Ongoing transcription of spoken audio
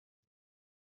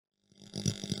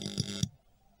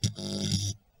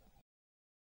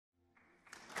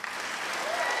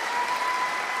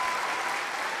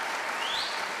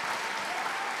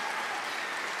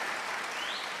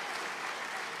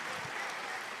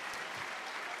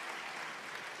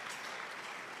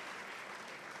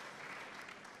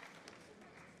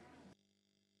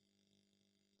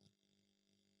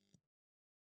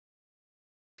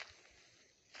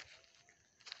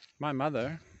My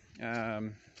mother,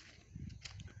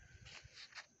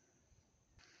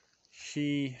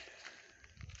 she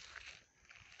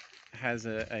has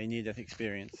a near-death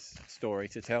experience story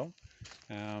to tell.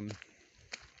 Um,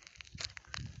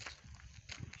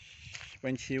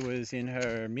 when she was in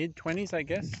her mid-20s, I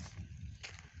guess,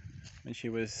 when she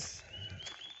was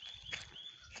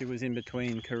in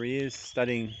between careers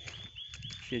studying.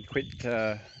 She had quit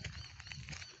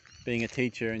being a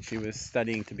teacher and she was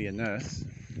studying to be a nurse.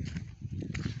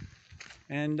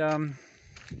 And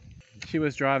she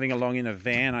was driving along in a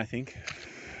van, I think,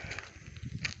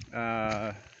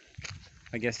 I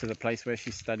guess to the place where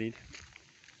she studied.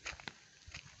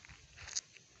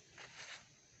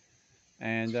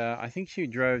 And I think she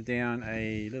drove down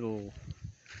an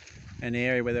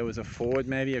area where there was a ford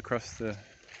maybe across the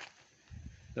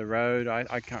road.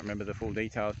 I can't remember the full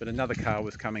details, but another car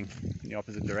was coming in the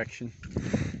opposite direction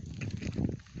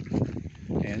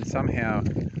and somehow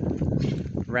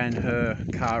ran her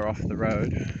car off the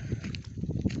road.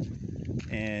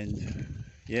 And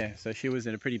yeah, so she was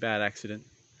in a pretty bad accident.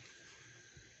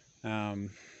 And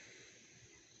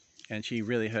she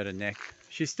really hurt her neck.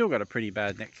 She's still got a pretty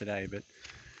bad neck today, but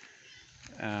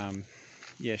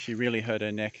yeah, she really hurt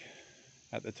her neck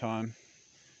at the time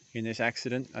in this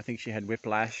accident. I think she had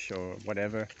whiplash or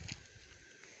whatever.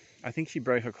 I think she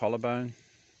broke her collarbone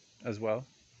as well.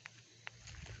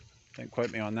 Don't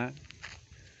quote me on that.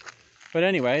 But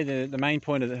anyway, the main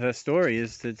point of her story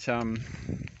is that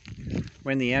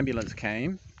when the ambulance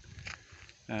came,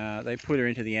 they put her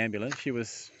into the ambulance. She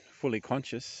was fully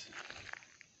conscious.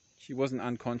 She wasn't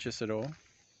unconscious at all.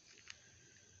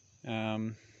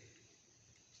 But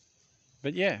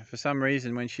yeah, for some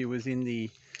reason, when she was in the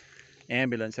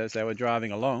ambulance as they were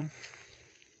driving along,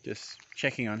 just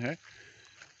checking on her,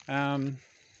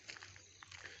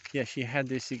 yeah, she had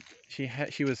this.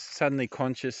 She was suddenly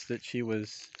conscious that she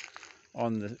was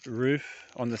on the roof,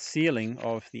 on the ceiling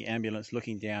of the ambulance,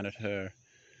 looking down at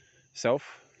herself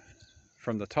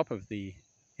from the top of the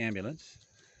ambulance,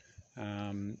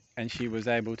 and she was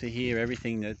able to hear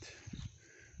everything that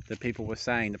the people were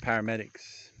saying, the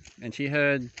paramedics. And she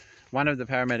heard one of the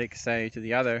paramedics say to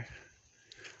the other,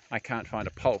 "I can't find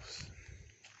a pulse."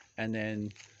 And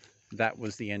then that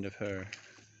was the end of her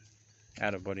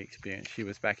out-of-body experience. She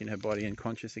was back in her body and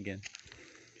conscious again.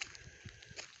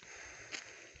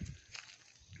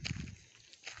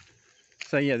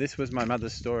 So yeah, this was my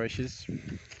mother's story. She's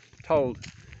told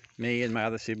me and my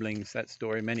other siblings that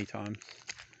story many times.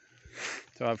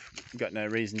 So I've got no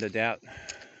reason to doubt,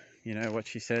 what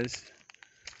she says.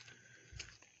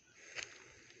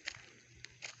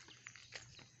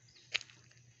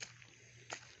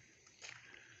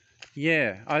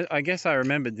 Yeah, I guess I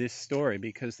remembered this story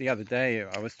because the other day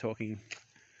I was talking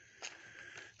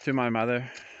to my mother.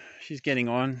 She's getting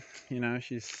on,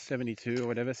 she's 72 or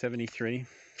whatever, 73.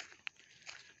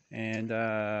 And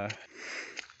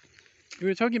we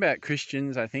were talking about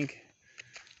Christians, I think,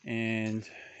 and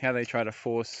how they try to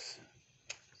force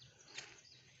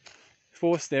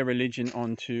their religion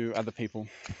onto other people.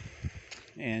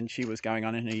 And she was going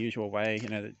on in her usual way,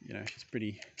 that she's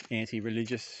pretty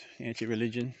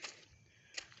anti-religion.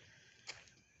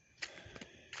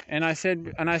 And I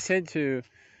said to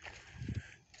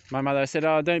my mother, I said,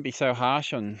 "Oh, don't be so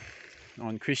harsh on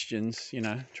Christians,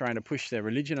 trying to push their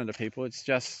religion onto people. It's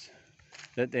just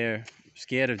that they're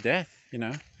scared of death,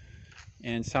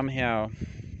 and somehow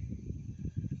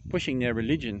pushing their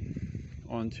religion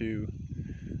onto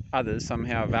others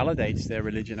somehow validates their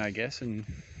religion, I guess." And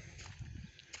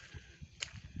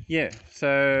yeah,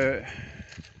 so,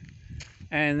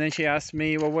 and then she asked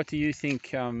me, "Well, what do you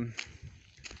think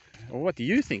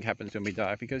happens when we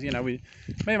die?" Because, me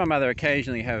and my mother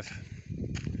occasionally have,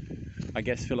 I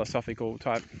guess, philosophical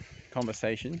type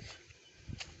conversations.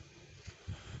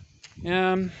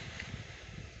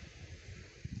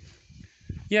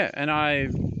 Yeah, and I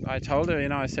told her,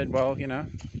 I said, well,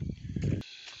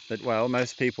 that, well,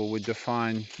 most people would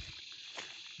define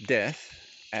death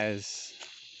as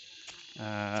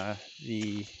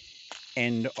the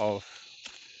end of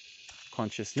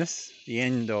consciousness, the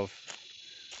end of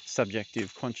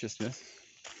subjective consciousness,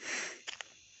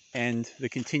 and the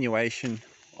continuation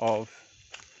of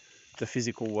the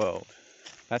physical world.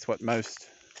 That's what most,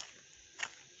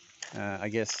 I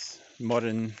guess,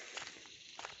 modern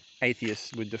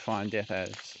atheists would define death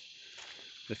as.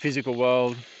 The physical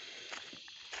world,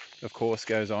 of course,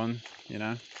 goes on,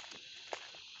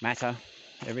 matter,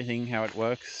 everything, how it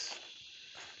works,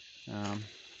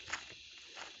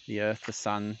 the earth, the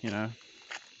sun,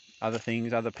 other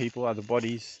things, other people, other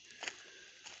bodies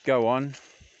go on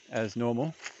as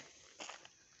normal.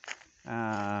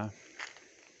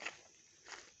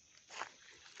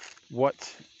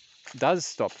 What does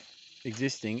stop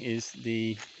existing is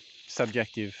the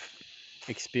subjective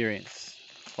experience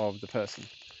of the person.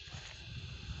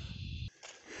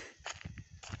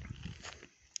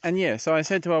 And yeah, so I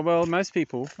said to her, well, most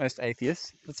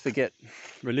atheists, let's forget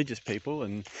religious people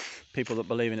and people that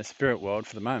believe in a spirit world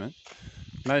for the moment.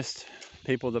 Most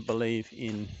people that believe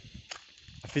in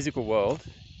a physical world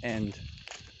and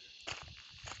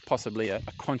possibly a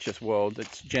conscious world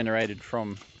that's generated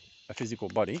from a physical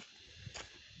body,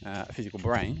 a physical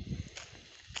brain,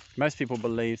 most people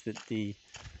believe that the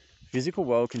physical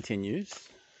world continues.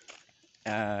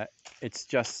 It's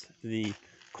just the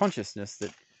consciousness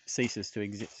that ceases to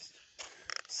exist.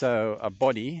 So a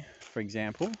body, for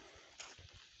example,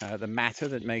 the matter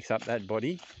that makes up that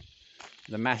body,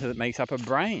 the matter that makes up a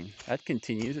brain, that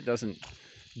continues. It doesn't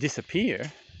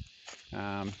disappear.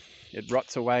 It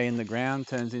rots away in the ground,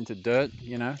 turns into dirt,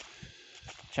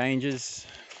 changes,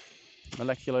 the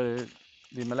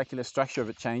molecular structure of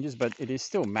it changes, but it is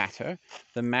still matter.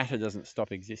 The matter doesn't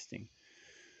stop existing.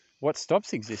 What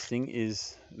stops existing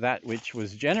is that which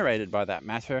was generated by that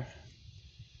matter,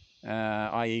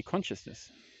 i.e.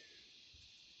 consciousness.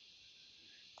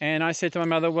 And I said to my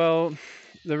mother, well,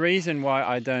 the reason why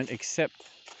I don't accept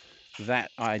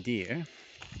that idea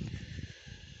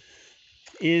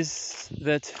is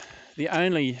that the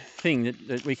only thing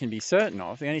that we can be certain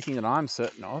of, the only thing that I'm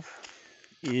certain of,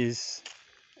 is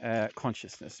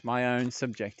consciousness, my own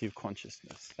subjective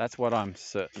consciousness. That's what I'm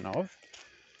certain of.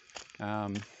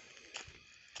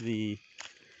 The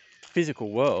physical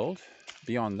world,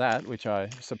 beyond that, which I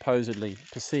supposedly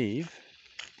perceive,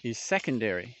 is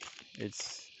secondary.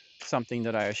 It's something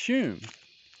that I assume,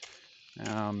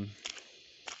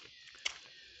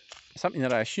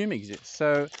 exists.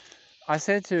 So I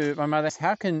said to my mother,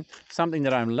 how can something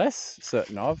that I'm less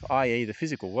certain of, i.e. the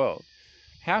physical world,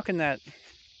 how can that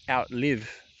outlive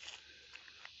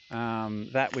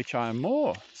that which I am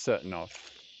more certain of,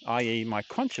 i.e. my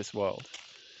conscious world?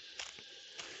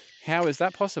 How is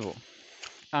that possible?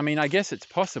 I mean, I guess it's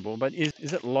possible, but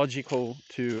is it logical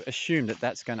to assume that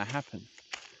that's going to happen?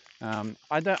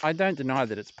 I don't deny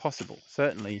that it's possible.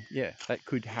 Certainly, yeah, that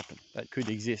could happen. That could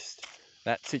exist.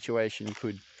 That situation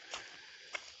could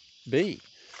be.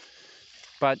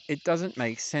 But it doesn't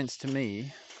make sense to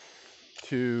me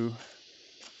to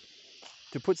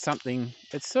put something.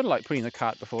 It's sort of like putting the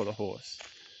cart before the horse.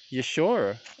 You're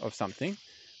sure of something,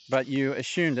 but you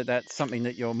assume that that's something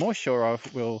that you're more sure of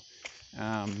will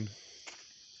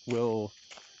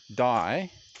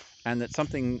die, and that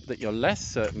something that you're less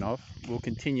certain of will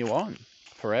continue on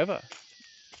forever,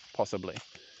 possibly.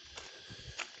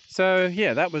 So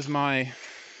yeah, that was my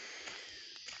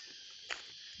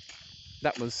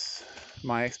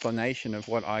explanation of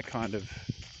what I kind of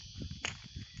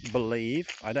believe.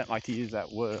 I don't like to use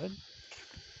that word.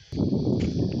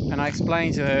 And I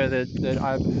explained to her that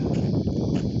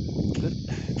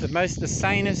the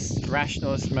sanest,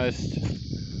 rationalist, most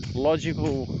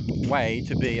logical way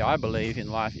to be, I believe, in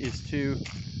life is to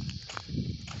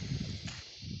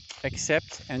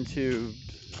accept and to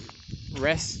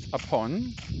rest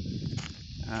upon,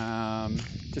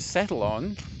 to settle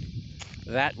on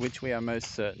that which we are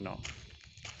most certain of.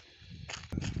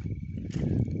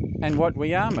 And what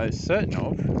we are most certain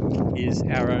of is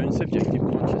our own subjective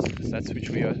consciousness. That's what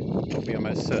we are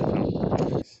most certain of.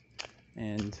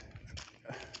 And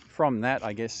from that,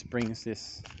 I guess, springs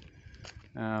this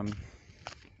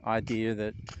idea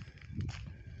that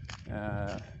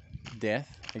death,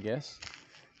 I guess,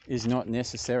 is not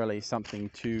necessarily something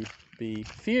to be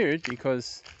feared,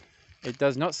 because it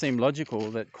does not seem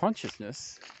logical that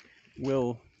consciousness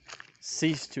will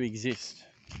cease to exist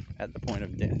at the point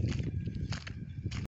of death.